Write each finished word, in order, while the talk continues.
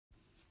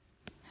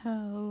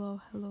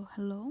Hello.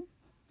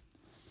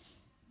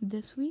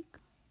 This week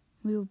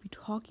we will be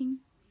talking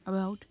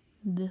about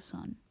the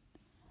sun.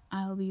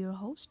 I'll be your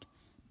host,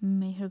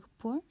 Meher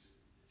Kapoor,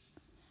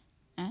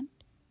 and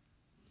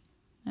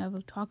I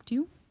will talk to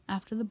you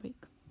after the break.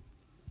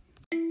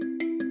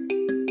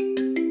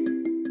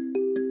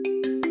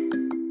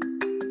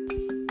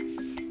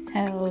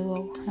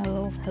 Hello.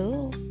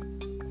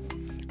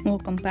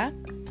 Welcome back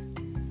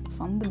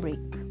from the break.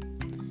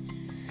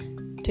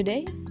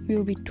 Today we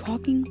will be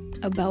talking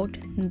about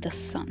the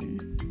sun,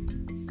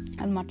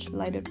 a much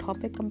lighter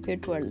topic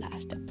compared to our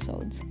last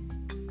episodes.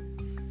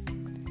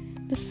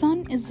 The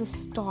sun is the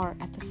star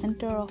at the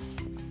center of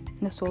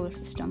the solar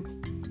system.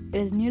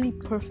 It is nearly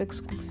perfect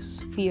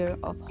sphere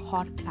of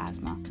hot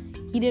plasma,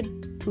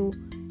 heated to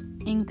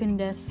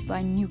incandescence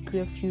by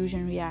nuclear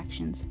fusion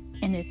reactions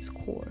in its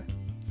core,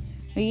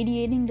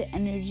 radiating the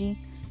energy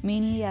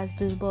mainly as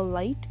visible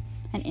light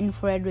and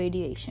infrared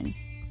radiation.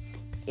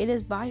 It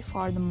is by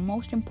far the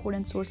most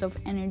important source of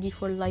energy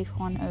for life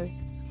on Earth.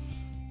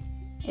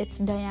 Its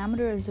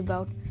diameter is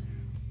about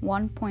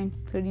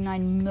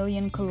 1.39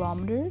 million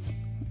kilometers,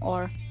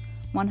 or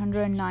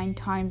 109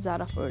 times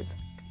that of Earth.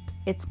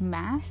 Its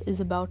mass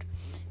is about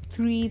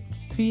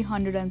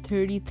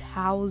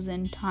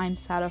 330,000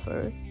 times that of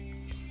Earth,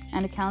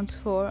 and accounts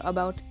for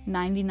about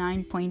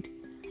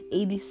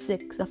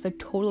 99.86% of the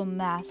total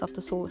mass of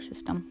the solar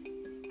system.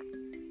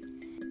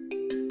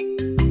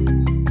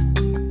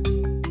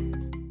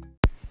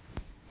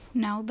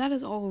 Now that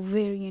is all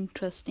very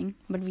interesting,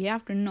 but we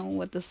have to know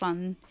what the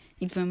sun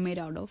is made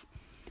out of.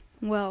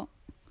 Well,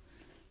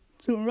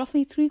 so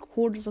roughly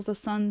 3/4 of the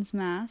sun's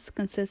mass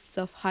consists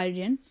of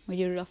hydrogen, which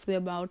is roughly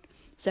about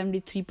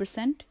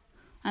 73%,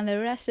 and the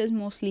rest is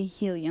mostly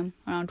helium,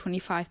 around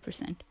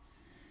 25%,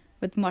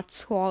 with much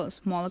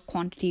smaller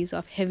quantities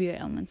of heavier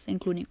elements,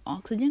 including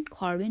oxygen,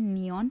 carbon,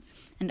 neon,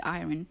 and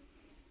iron.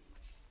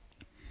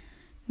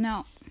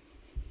 Now,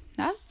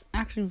 that's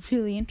actually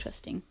really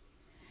interesting,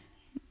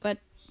 but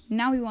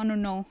now we want to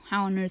know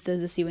how on earth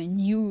does this even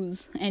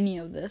use any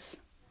of this?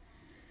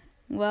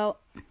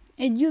 Well,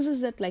 it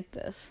uses it like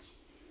this.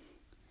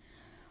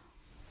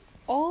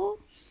 All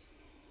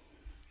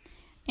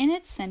in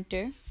its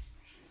center,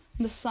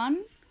 the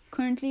sun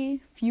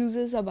currently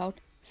fuses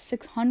about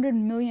 600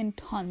 million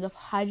tons of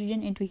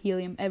hydrogen into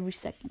helium every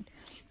second,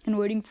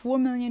 converting 4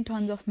 million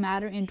tons of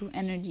matter into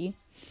energy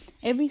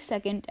every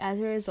second. As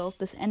a result,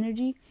 this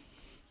energy,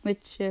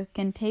 which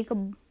can take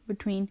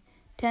between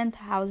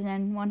 10,000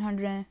 and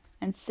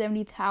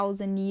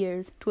 170,000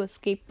 years to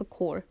escape the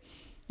core,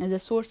 is a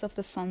source of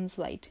the sun's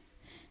light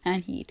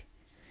and heat.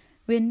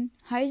 When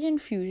hydrogen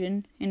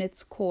fusion in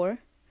its core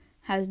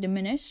has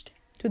diminished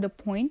to the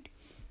point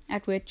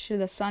at which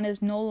the sun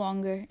is no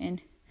longer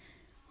in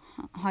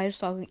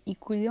hydrostatic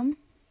equilibrium,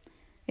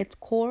 its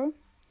core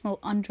will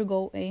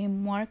undergo a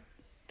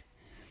marked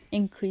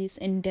increase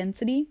in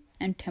density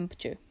and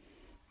temperature,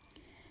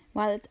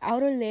 while its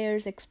outer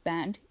layers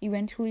expand,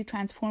 eventually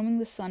transforming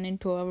the sun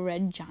into a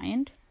red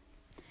giant.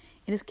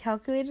 It is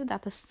calculated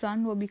that the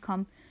sun will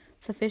become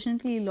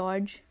sufficiently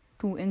large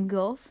to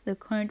engulf the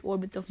current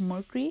orbits of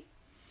Mercury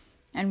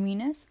and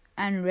Venus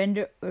and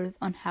render Earth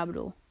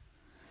uninhabitable.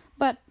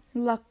 But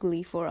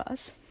luckily for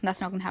us, that's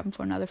not going to happen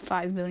for another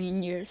 5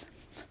 billion years.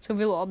 So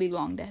we'll all be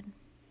long dead.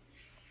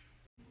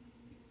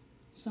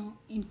 So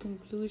in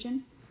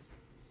conclusion,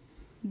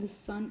 the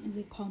sun is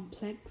a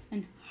complex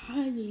and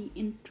highly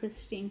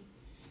interesting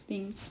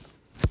thing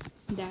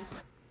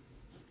that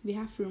we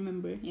have to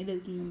remember it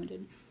is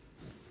limited.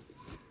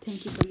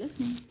 Thank you for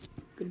listening.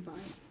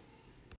 Goodbye.